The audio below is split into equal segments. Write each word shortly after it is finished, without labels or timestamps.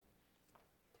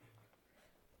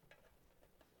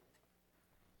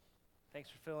Thanks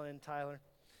for filling in, Tyler.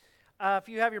 If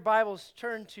you have your Bibles,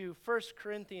 turn to 1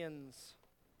 Corinthians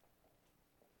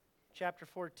chapter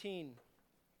 14.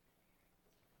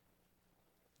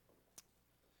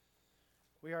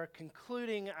 We are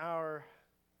concluding our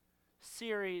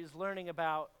series learning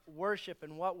about worship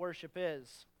and what worship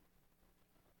is.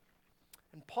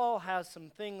 And Paul has some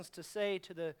things to say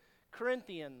to the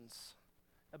Corinthians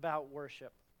about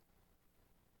worship.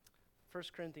 1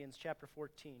 Corinthians chapter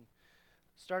 14,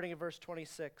 starting at verse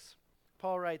 26.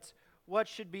 Paul writes, "What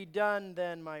should be done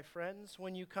then, my friends,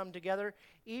 when you come together?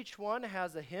 Each one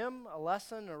has a hymn, a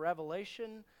lesson, a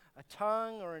revelation, a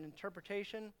tongue, or an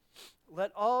interpretation.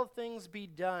 Let all things be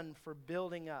done for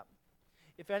building up.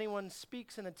 If anyone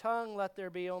speaks in a tongue, let there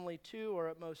be only two or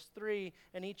at most three,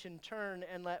 and each in turn,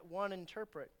 and let one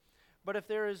interpret. But if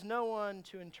there is no one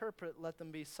to interpret, let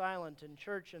them be silent in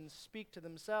church and speak to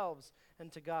themselves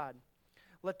and to God.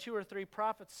 Let two or three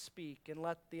prophets speak, and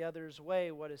let the others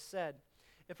weigh what is said.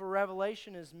 If a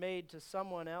revelation is made to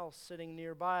someone else sitting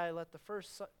nearby, let the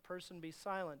first person be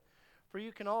silent. For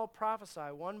you can all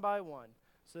prophesy one by one,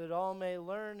 so that all may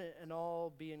learn and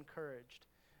all be encouraged.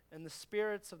 And the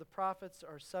spirits of the prophets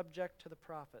are subject to the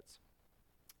prophets.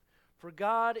 For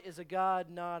God is a God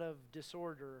not of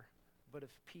disorder, but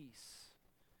of peace."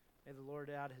 May the Lord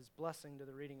add his blessing to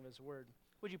the reading of his word.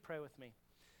 Would you pray with me?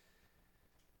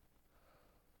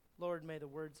 Lord, may the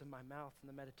words of my mouth and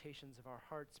the meditations of our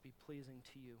hearts be pleasing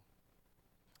to you.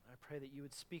 I pray that you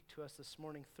would speak to us this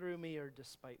morning through me or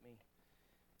despite me.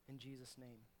 In Jesus'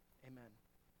 name, amen.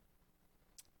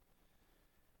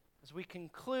 As we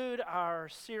conclude our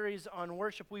series on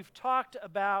worship, we've talked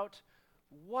about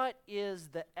what is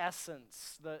the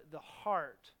essence, the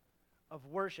heart of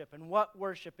worship, and what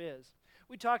worship is.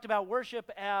 We talked about worship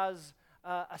as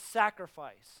a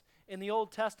sacrifice. In the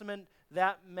Old Testament,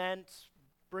 that meant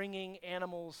bringing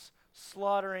animals,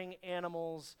 slaughtering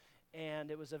animals, and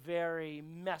it was a very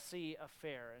messy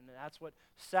affair, and that's what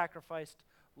sacrifice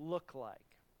looked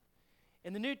like.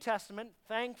 In the New Testament,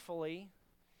 thankfully,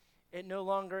 it no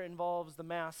longer involves the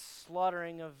mass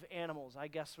slaughtering of animals. I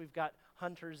guess we've got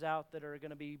hunters out that are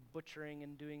going to be butchering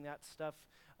and doing that stuff.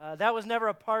 That was never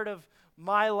a part of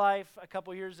my life. A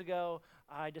couple years ago,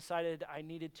 I decided I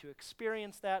needed to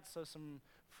experience that, so some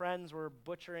friends were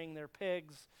butchering their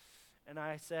pigs, and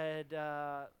I said,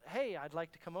 hey, I'd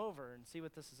like to come over and see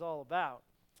what this is all about.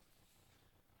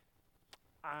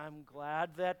 I'm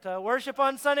glad that worship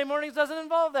on Sunday mornings doesn't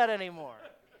involve that anymore.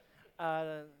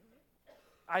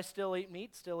 I still eat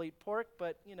meat, still eat pork,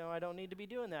 but, I don't need to be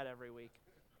doing that every week.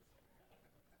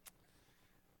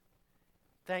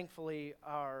 Thankfully,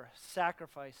 our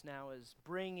sacrifice now is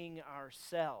bringing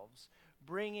ourselves,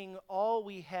 bringing all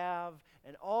we have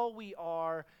and all we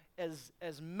are,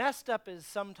 as messed up as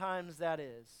sometimes that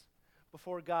is,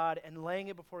 before God, and laying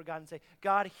it before God and say,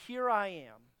 God, here I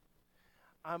am.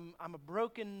 I'm a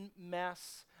broken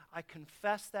mess. I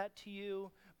confess that to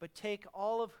you, but take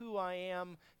all of who I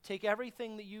am, take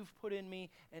everything that you've put in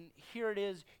me, and here it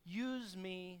is. Use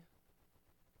me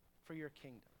for your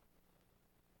kingdom.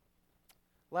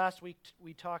 Last week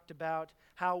we talked about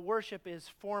how worship is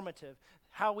formative,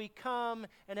 how we come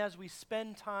and as we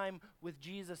spend time with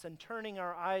Jesus and turning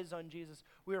our eyes on Jesus,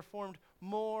 we are formed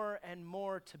more and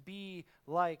more to be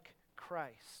like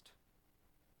Christ.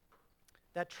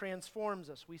 That transforms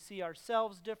us. We see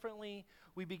ourselves differently.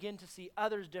 We begin to see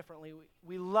others differently.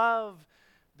 We love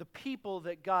the people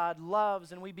that God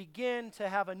loves, and we begin to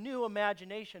have a new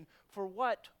imagination for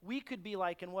what we could be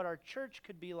like and what our church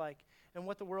could be like and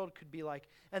what the world could be like.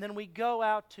 And then we go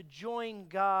out to join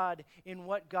God in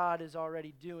what God is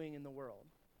already doing in the world.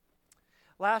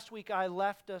 Last week I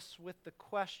left us with the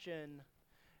question,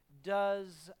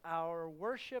 does our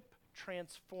worship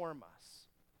transform us?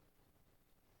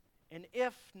 And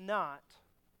if not,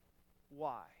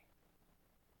 why?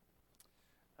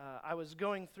 I was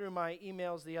going through my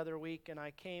emails the other week, and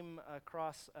I came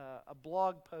across a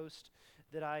blog post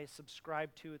that I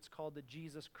subscribe to. It's called the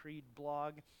Jesus Creed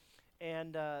blog.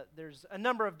 And there's a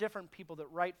number of different people that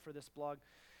write for this blog.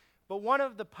 But one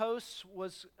of the posts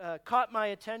caught my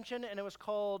attention, and it was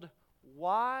called,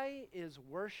 "Why is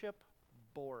Worship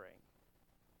Boring?"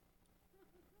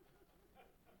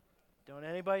 Don't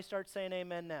anybody start saying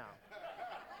amen now.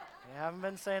 You haven't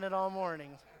been saying it all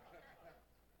morning.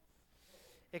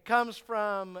 It comes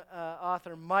from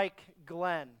author Mike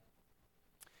Glenn,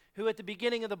 who at the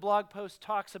beginning of the blog post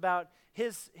talks about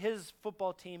his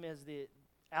football team as the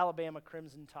Alabama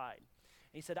Crimson Tide.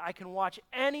 And he said, I can watch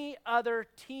any other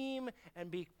team and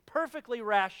be perfectly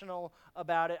rational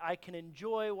about it. I can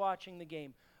enjoy watching the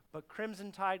game. But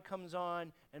Crimson Tide comes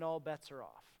on and all bets are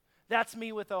off. That's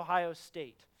me with Ohio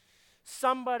State.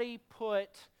 Somebody put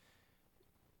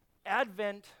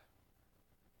Advent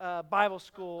Bible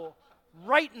school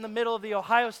right in the middle of the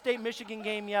Ohio State-Michigan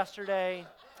game yesterday.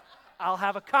 I'll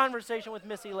have a conversation with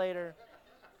Missy later.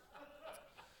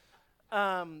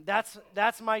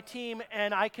 That's my team,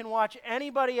 and I can watch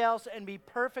anybody else and be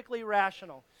perfectly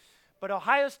rational. But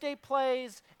Ohio State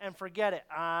plays, and forget it.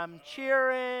 I'm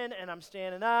cheering, and I'm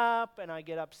standing up, and I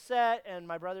get upset, and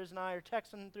my brothers and I are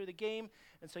texting through the game.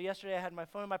 And so yesterday I had my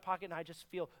phone in my pocket, and I just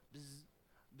feel bzz,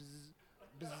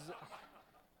 bzz, bzz.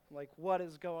 Like, what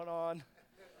is going on?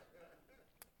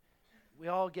 We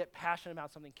all get passionate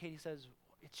about something. Katie says,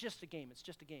 it's just a game, it's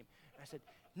just a game. And I said,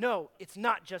 no, it's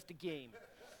not just a game.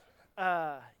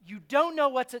 You don't know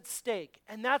what's at stake.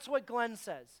 And that's what Glenn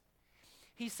says.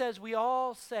 He says, we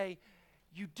all say,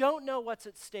 you don't know what's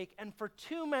at stake. And for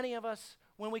too many of us,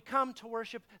 when we come to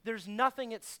worship, there's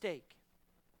nothing at stake.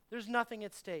 There's nothing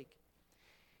at stake.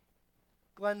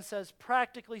 Glenn says,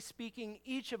 practically speaking,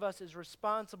 each of us is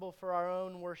responsible for our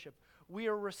own worship. We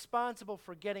are responsible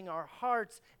for getting our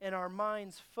hearts and our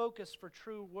minds focused for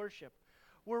true worship.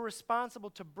 We're responsible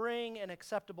to bring an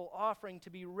acceptable offering, to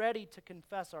be ready to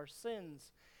confess our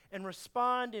sins, and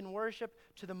respond in worship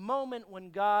to the moment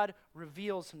when God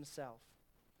reveals himself.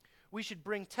 We should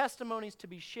bring testimonies to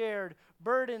be shared,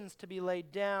 burdens to be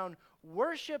laid down.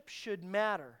 Worship should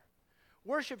matter.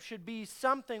 Worship should be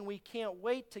something we can't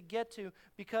wait to get to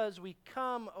because we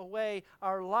come away,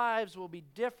 our lives will be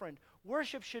different.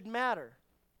 Worship should matter.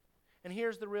 And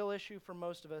here's the real issue for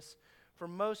most of us. For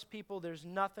most people, there's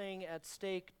nothing at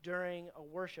stake during a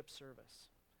worship service.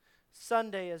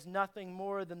 Sunday is nothing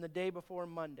more than the day before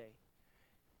Monday.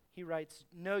 He writes,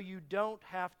 no, you don't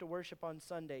have to worship on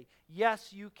Sunday.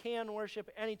 Yes, you can worship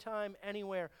anytime,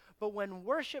 anywhere. But when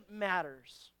worship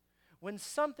matters, when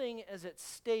something is at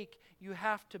stake, you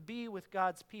have to be with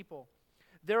God's people.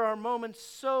 There are moments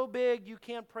so big you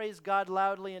can't praise God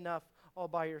loudly enough all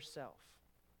by yourself.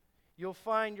 You'll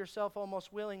find yourself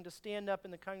almost willing to stand up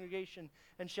in the congregation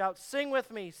and shout, sing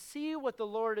with me, see what the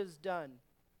Lord has done.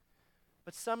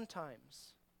 But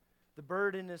sometimes the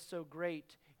burden is so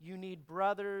great, you need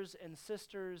brothers and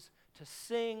sisters to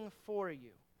sing for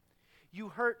you. You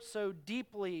hurt so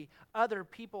deeply, other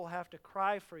people have to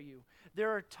cry for you. There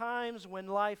are times when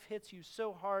life hits you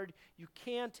so hard, you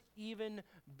can't even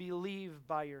believe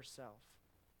by yourself.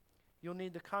 You'll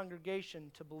need the congregation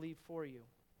to believe for you.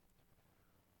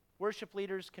 Worship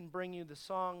leaders can bring you the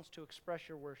songs to express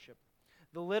your worship.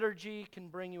 The liturgy can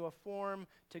bring you a form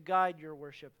to guide your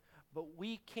worship, but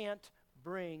we can't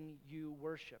bring you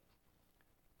worship.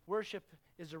 Worship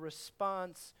is a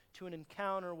response to an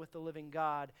encounter with the living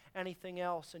God. Anything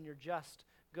else, and you're just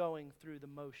going through the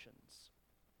motions.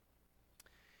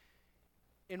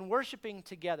 In worshiping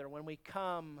together, when we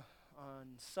come on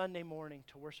Sunday morning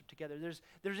to worship together,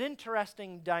 there's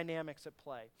interesting dynamics at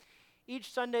play.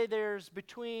 Each Sunday there's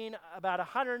between about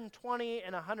 120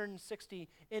 and 160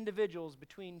 individuals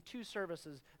between two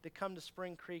services that come to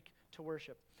Spring Creek to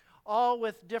worship, all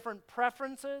with different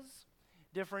preferences,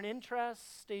 different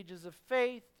interests, stages of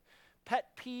faith,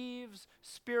 pet peeves,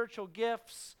 spiritual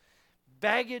gifts,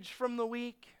 baggage from the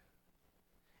week.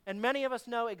 And many of us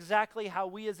know exactly how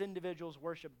we as individuals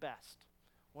worship best.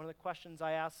 One of the questions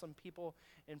I asked some people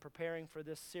in preparing for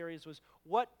this series was,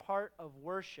 what part of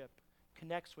worship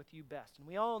connects with you best? And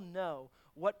we all know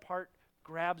what part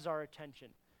grabs our attention.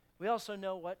 We also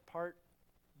know what part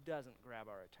doesn't grab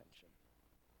our attention.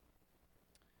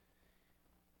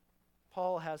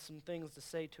 Paul has some things to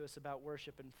say to us about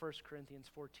worship in 1 Corinthians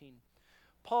 14.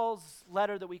 Paul's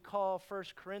letter that we call 1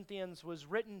 Corinthians was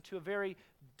written to a very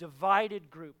divided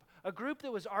group, a group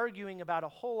that was arguing about a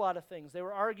whole lot of things. They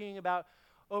were arguing about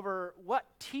over what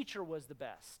teacher was the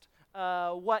best,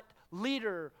 what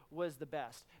leader was the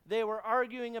best. They were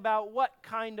arguing about what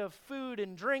kind of food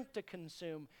and drink to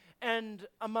consume. And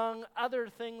among other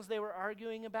things they were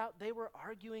arguing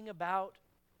about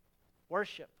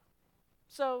worship.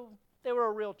 So they were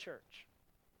a real church.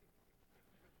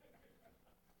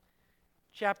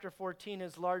 Chapter 14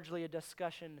 is largely a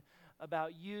discussion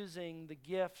about using the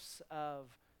gifts of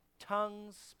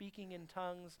tongues, speaking in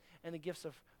tongues, and the gifts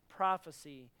of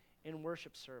prophecy in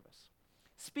worship service.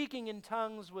 Speaking in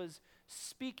tongues was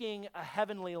speaking a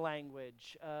heavenly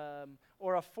language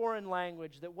or a foreign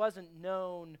language that wasn't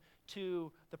known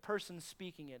to the person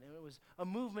speaking it. And it was a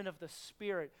movement of the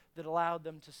Spirit that allowed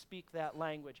them to speak that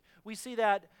language. We see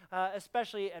that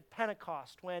especially at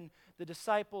Pentecost when the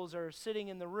disciples are sitting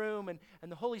in the room and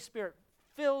the Holy Spirit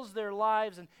fills their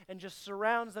lives and just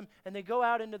surrounds them, and they go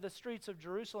out into the streets of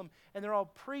Jerusalem and they're all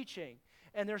preaching.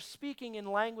 And they're speaking in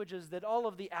languages that all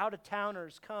of the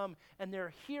out-of-towners come and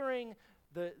they're hearing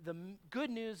the good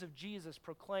news of Jesus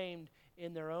proclaimed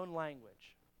in their own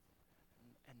language.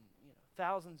 And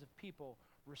thousands of people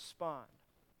respond.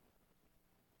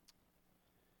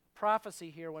 Prophecy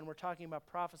here, when we're talking about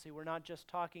prophecy, we're not just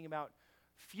talking about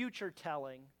future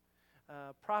telling.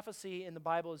 Prophecy in the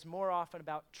Bible is more often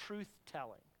about truth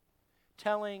telling.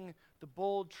 Telling the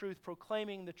bold truth,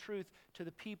 proclaiming the truth to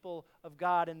the people of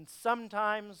God. And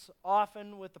sometimes,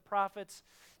 often with the prophets,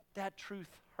 that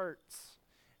truth hurts.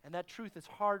 And that truth is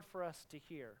hard for us to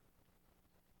hear.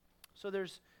 So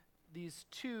there's these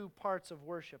two parts of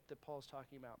worship that Paul's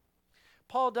talking about.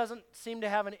 Paul doesn't seem to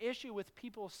have an issue with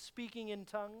people speaking in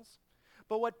tongues,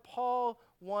 but what Paul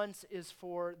wants is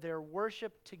for their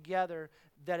worship together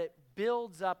that it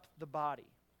builds up the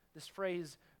body. This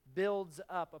phrase, builds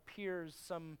up, appears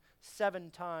some 7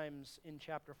 times in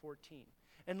chapter 14.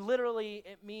 And literally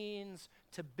it means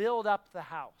to build up the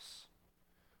house.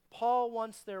 Paul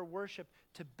wants their worship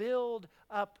to build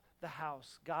up the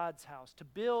house, God's house, to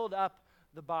build up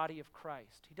the body of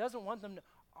Christ. He doesn't want them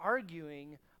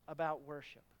arguing about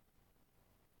worship.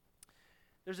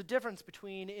 There's a difference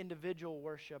between individual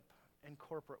worship and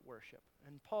corporate worship,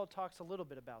 and Paul talks a little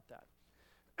bit about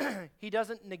that. He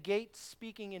doesn't negate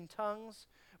speaking in tongues,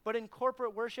 but in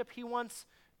corporate worship, he wants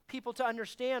people to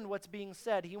understand what's being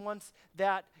said. He wants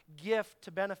that gift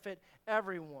to benefit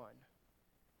everyone.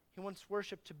 He wants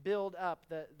worship to build up.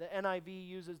 The NIV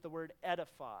uses the word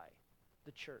edify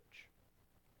the church.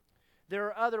 There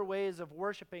are other ways of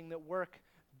worshiping that work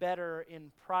better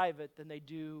in private than they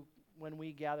do when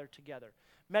we gather together.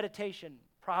 Meditation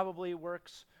probably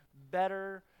works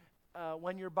better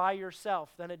when you're by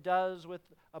yourself than it does with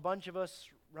a bunch of us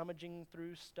rummaging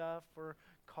through stuff or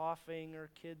coughing or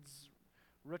kids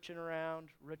rooching around.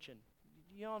 Roochin'.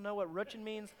 You all know what roochin'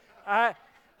 means? All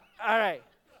right.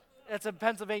 That's a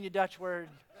Pennsylvania Dutch word,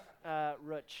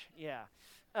 rooch, yeah.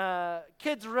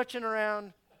 Kids rooching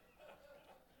around.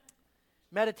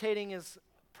 Meditating is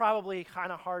probably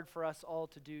kind of hard for us all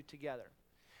to do together.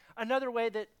 Another way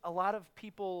that a lot of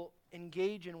people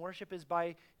engage in worship is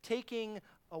by taking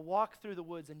a walk through the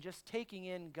woods and just taking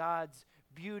in God's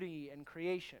beauty and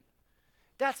creation.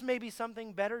 That's maybe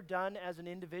something better done as an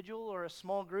individual or a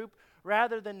small group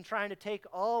rather than trying to take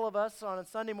all of us on a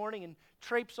Sunday morning and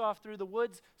traipse off through the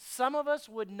woods. Some of us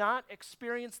would not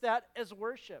experience that as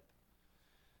worship.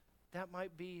 That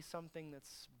might be something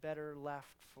that's better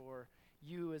left for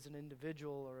you as an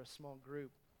individual or a small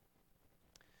group.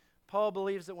 Paul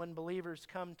believes that when believers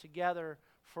come together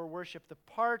for worship, the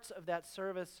parts of that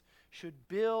service should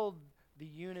build the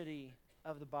unity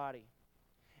of the body.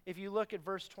 If you look at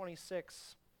verse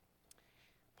 26,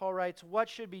 Paul writes, "What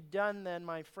should be done then,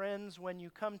 my friends, when you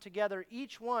come together?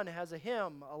 Each one has a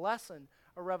hymn, a lesson,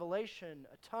 a revelation,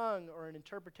 a tongue, or an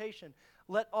interpretation.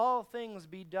 Let all things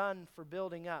be done for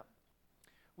building up."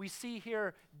 We see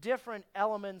here different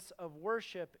elements of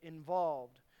worship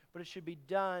involved, but it should be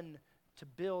done to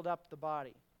build up the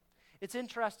body. It's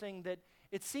interesting that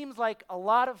it seems like a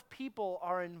lot of people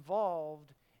are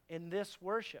involved in this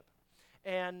worship.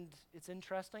 And it's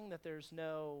interesting that there's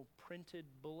no printed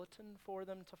bulletin for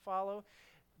them to follow.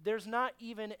 There's not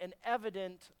even an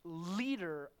evident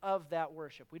leader of that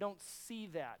worship. We don't see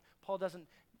that. Paul doesn't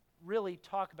really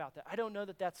talk about that. I don't know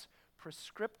that that's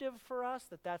prescriptive for us,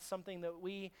 that that's something that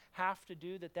we have to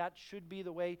do, that should be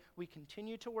the way we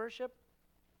continue to worship.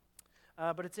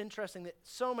 But it's interesting that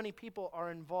so many people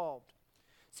are involved.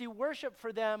 See, worship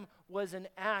for them was an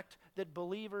act that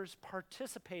believers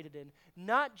participated in,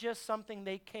 not just something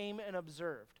they came and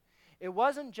observed. It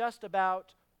wasn't just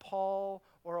about Paul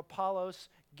or Apollos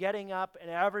getting up and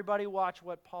everybody watch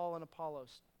what Paul and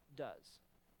Apollos does.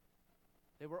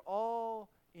 They were all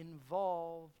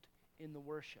involved in the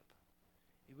worship.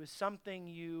 It was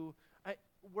something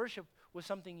worship was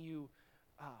something you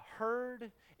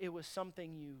heard. It was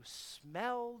something you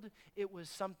smelled. It was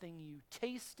something you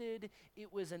tasted.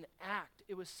 It was an act.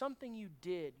 It was something you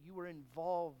did. You were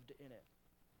involved in it.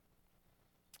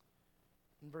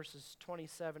 In verses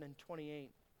 27 and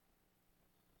 28,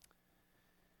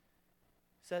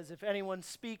 it says, "If anyone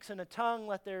speaks in a tongue,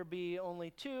 let there be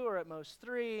only 2 or at most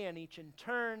 3, and each in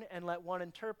turn, and let one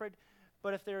interpret.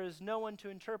 But if there is no one to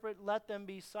interpret, let them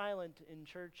be silent in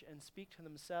church and speak to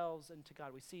themselves and to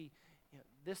God." We see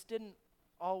this didn't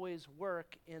always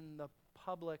work in the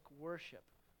public worship.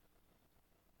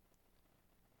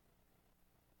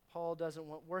 Paul doesn't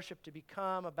want worship to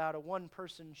become about a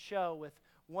one-person show with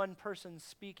one person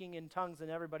speaking in tongues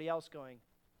and everybody else going,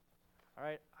 "All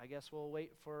right, I guess we'll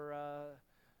wait for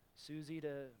Susie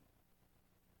to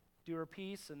do her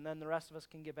piece and then the rest of us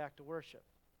can get back to worship."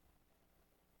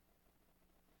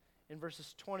 in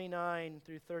verses 29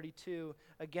 through 32,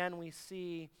 again we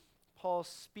see Paul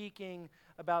speaking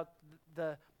about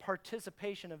the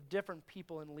participation of different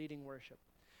people in leading worship.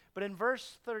 But in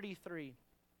verse 33,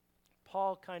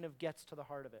 Paul kind of gets to the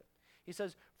heart of it. He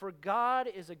says, "For God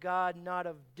is a God not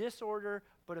of disorder,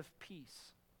 but of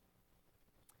peace."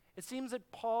 It seems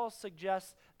that Paul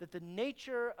suggests that the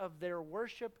nature of their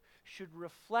worship should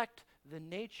reflect the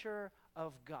nature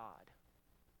of God.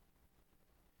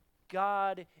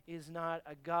 God is not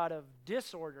a God of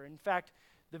disorder. In fact,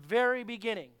 the very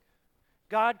beginning,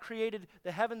 God created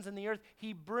the heavens and the earth.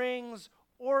 He brings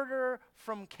order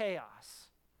from chaos.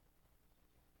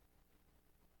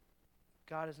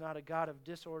 God is not a God of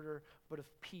disorder, but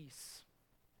of peace.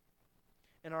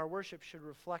 And our worship should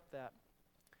reflect that.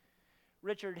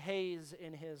 Richard Hayes,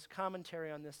 in his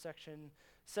commentary on this section,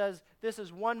 says this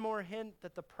is one more hint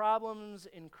that the problems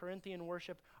in Corinthian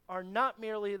worship are not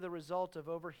merely the result of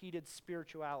overheated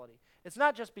spirituality. It's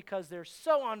not just because they're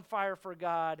so on fire for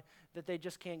God that they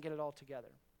just can't get it all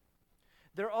together.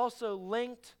 They're also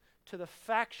linked to the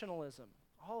factionalism,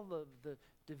 all the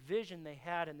division they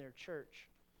had in their church,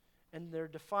 and their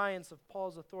defiance of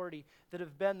Paul's authority that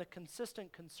have been the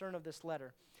consistent concern of this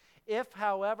letter. If,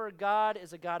 however, God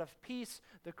is a God of peace,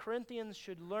 the Corinthians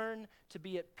should learn to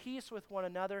be at peace with one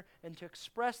another and to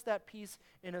express that peace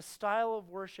in a style of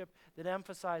worship that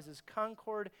emphasizes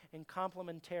concord and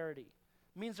complementarity.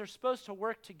 It means they're supposed to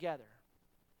work together.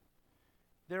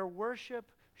 Their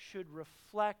worship should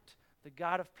reflect the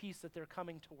God of peace that they're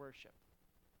coming to worship.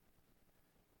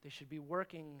 They should be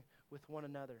working with one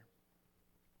another.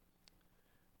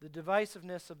 The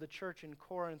divisiveness of the church in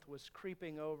Corinth was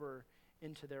creeping over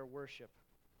into their worship.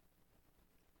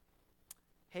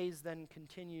 Hayes then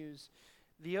continues,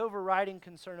 the overriding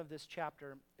concern of this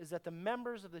chapter is that the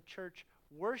members of the church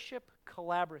worship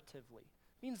collaboratively.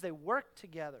 It means they work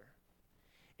together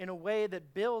in a way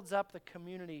that builds up the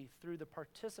community through the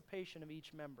participation of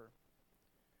each member.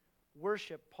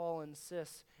 Worship, Paul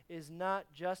insists, is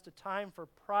not just a time for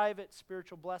private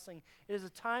spiritual blessing. It is a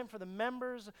time for the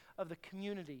members of the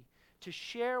community to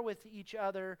share with each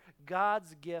other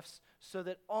God's gifts so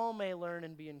that all may learn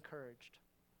and be encouraged.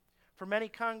 For many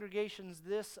congregations,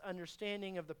 this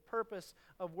understanding of the purpose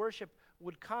of worship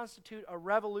would constitute a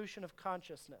revolution of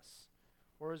consciousness,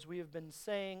 or as we have been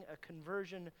saying, a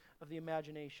conversion of the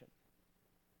imagination.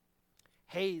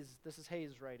 Hayes, this is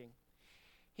Hayes writing,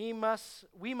 we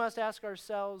must ask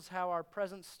ourselves how our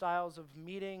present styles of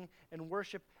meeting and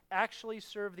worship actually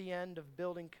serve the end of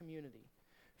building community.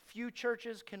 Few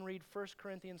churches can read 1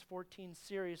 Corinthians 14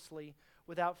 seriously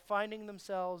without finding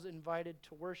themselves invited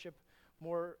to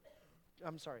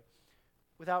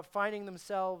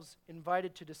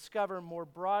discover more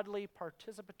broadly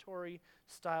participatory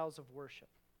styles of worship.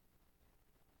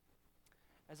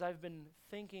 As I've been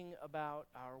thinking about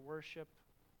our worship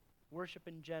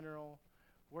in general,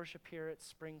 worship here at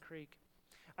Spring Creek,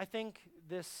 I think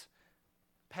this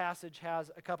passage has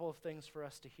a couple of things for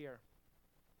us to hear.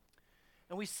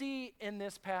 And we see in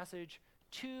this passage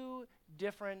two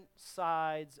different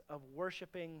sides of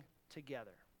worshiping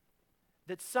together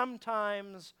that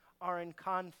sometimes are in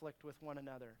conflict with one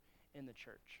another in the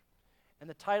church. And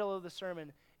the title of the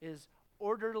sermon is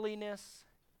Orderliness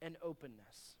and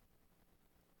Openness.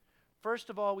 First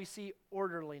of all, we see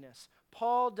orderliness.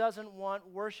 Paul doesn't want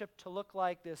worship to look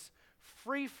like this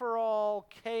free-for-all,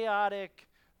 chaotic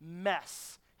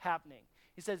mess happening.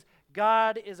 He says,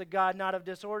 God is a God not of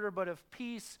disorder, but of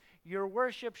peace. Your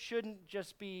worship shouldn't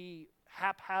just be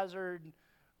haphazard,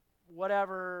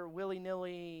 whatever,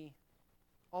 willy-nilly,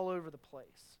 all over the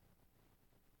place.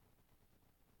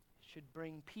 It should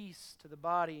bring peace to the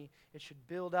body. It should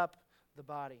build up the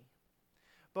body.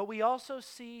 But we also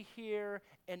see here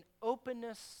an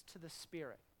openness to the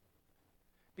Spirit,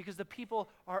 because the people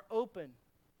are open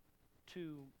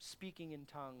to speaking in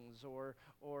tongues or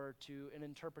to an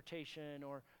interpretation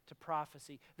or to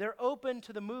prophecy. They're open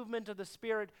to the movement of the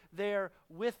Spirit there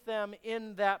with them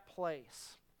in that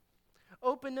place.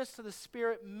 Openness to the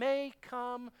Spirit may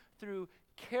come through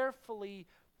carefully,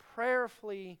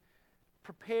 prayerfully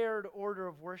prepared order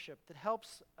of worship that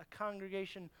helps a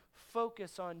congregation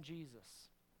focus on Jesus.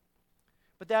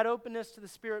 But that openness to the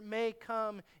Spirit may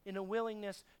come in a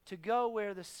willingness to go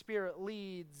where the Spirit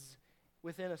leads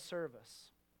within a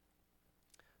service.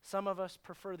 Some of us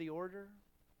prefer the order,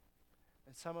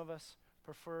 and some of us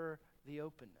prefer the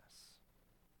openness.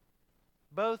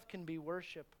 Both can be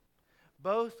worship.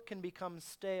 Both can become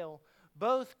stale.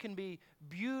 Both can be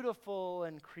beautiful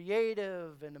and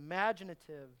creative and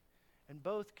imaginative, and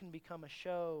both can become a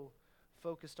show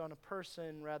focused on a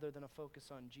person rather than a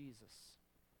focus on Jesus.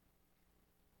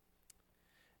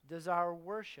 Does our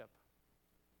worship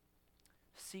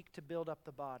seek to build up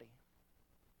the body?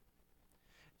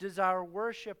 Does our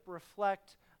worship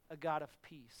reflect a God of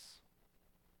peace?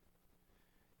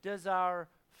 Does our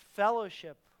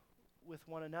fellowship with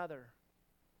one another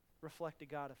reflect a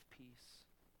God of peace?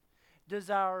 Does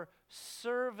our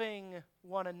serving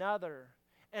one another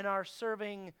and our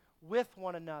serving with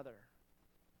one another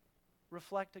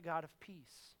reflect a God of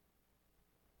peace?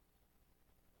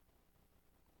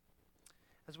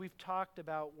 As we've talked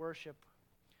about worship,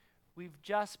 we've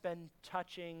just been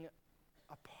touching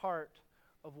a part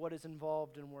of what is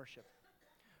involved in worship.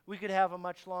 We could have a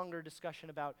much longer discussion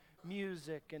about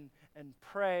music and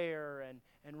prayer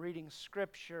and reading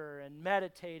scripture and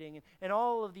meditating and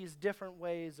all of these different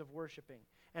ways of worshiping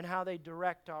and how they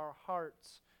direct our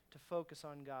hearts to focus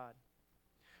on God.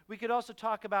 We could also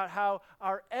talk about how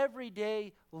our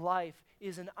everyday life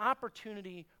is an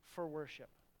opportunity for worship.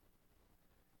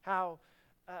 How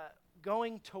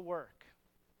going to work,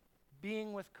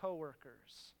 being with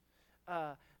coworkers,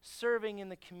 serving in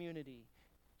the community,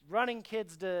 running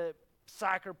kids to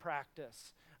soccer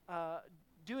practice,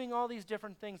 doing all these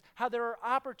different things, how there are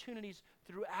opportunities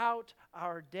throughout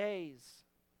our days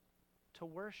to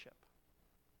worship.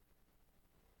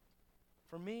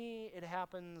 For me, it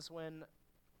happens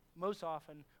most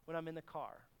often when I'm in the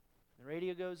car. The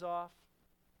radio goes off,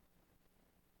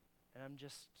 and I'm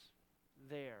just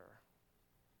there,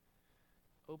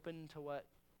 open to what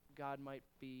God might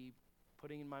be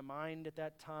putting in my mind at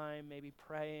that time, maybe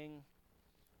praying.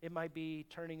 It might be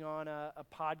turning on a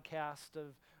podcast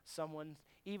of someone.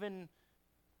 Even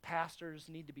pastors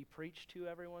need to be preached to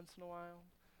every once in a while.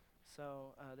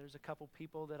 So there's a couple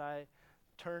people that I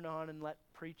turn on and let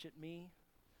preach at me.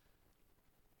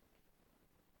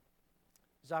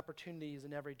 There's opportunities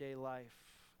in everyday life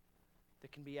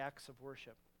that can be acts of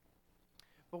worship.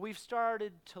 But we've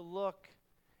started to look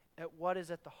at what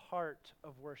is at the heart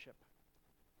of worship.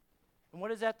 And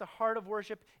what is at the heart of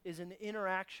worship is an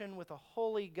interaction with a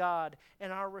holy God,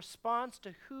 and our response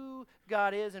to who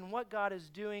God is and what God is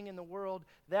doing in the world,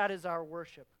 that is our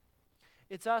worship.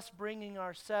 It's us bringing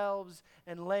ourselves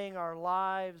and laying our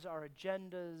lives, our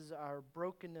agendas, our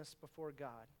brokenness before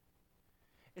God.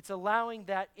 It's allowing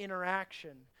that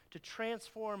interaction to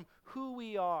transform who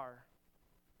we are,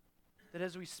 that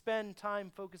as we spend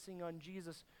time focusing on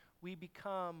Jesus, we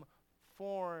become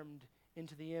formed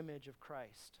into the image of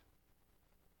Christ.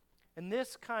 And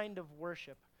this kind of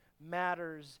worship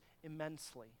matters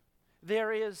immensely.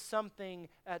 There is something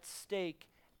at stake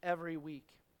every week.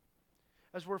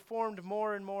 As we're formed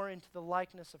more and more into the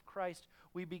likeness of Christ,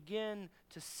 we begin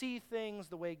to see things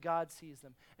the way God sees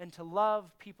them, and to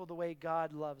love people the way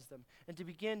God loves them, and to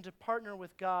begin to partner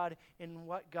with God in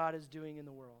what God is doing in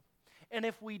the world. And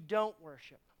if we don't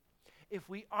worship, if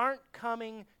we aren't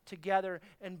coming together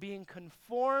and being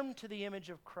conformed to the image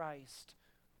of Christ,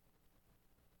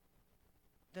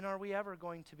 then are we ever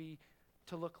going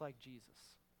to look like Jesus?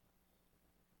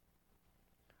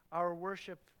 Our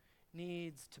worship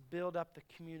needs to build up the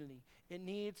community. It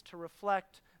needs to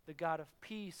reflect the God of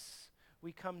peace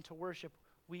we come to worship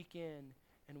week in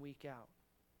and week out.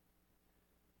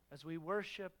 As we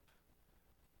worship,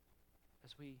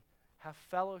 as we have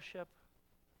fellowship,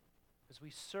 as we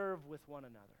serve with one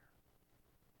another,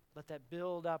 let that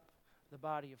build up the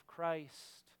body of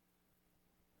Christ.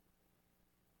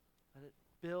 Let it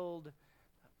build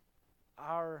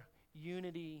our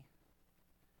unity.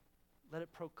 Let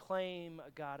it proclaim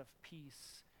a God of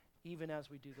peace, even as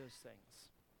we do those things.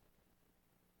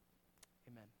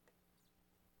 Amen.